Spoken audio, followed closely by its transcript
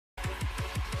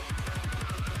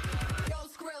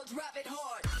drop it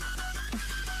hard.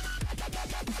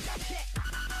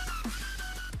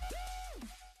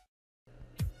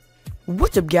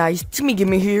 What's up guys,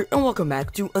 Timmygammer here and welcome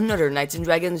back to another Knights and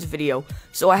Dragons video.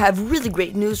 So I have really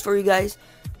great news for you guys.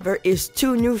 There is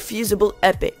 2 new Fusible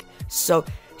epic. So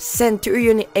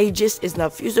Centurion Aegis is now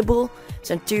Fusible.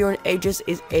 Centurion Aegis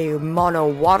is a mono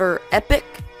water epic.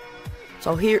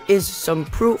 So here is some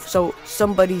proof. So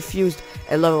somebody fused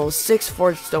a level 6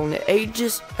 Forge Stone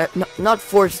Aegis, no, not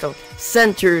Forge Stone,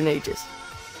 Centurion Aegis.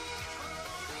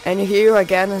 And here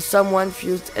again someone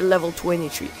fused a level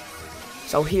 23.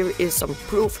 So here is some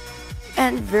proof,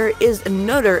 and there is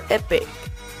another epic.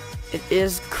 It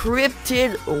is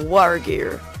Cryptid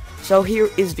Wargear. So here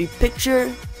is the picture.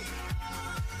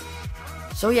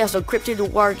 So yeah, so Cryptid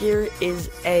Wargear is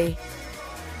a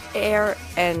air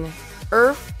and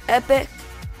earth epic.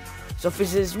 So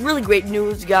this is really great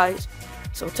news, guys.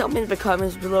 So tell me in the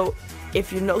comments below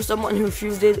if you know someone who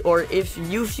fused it, or if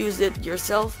you fused it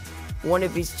yourself, one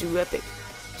of these 2 epic.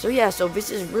 So yeah, so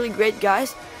this is really great,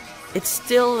 guys. It's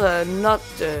still not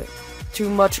too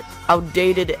much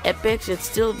outdated epics. It's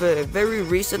still the very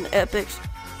recent epics.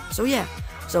 So yeah,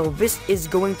 so this is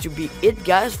going to be it,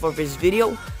 guys, for this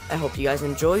video. I hope you guys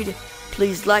enjoyed.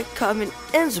 Please like, comment,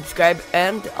 and subscribe,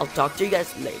 and I'll talk to you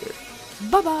guys later.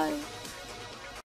 Bye bye.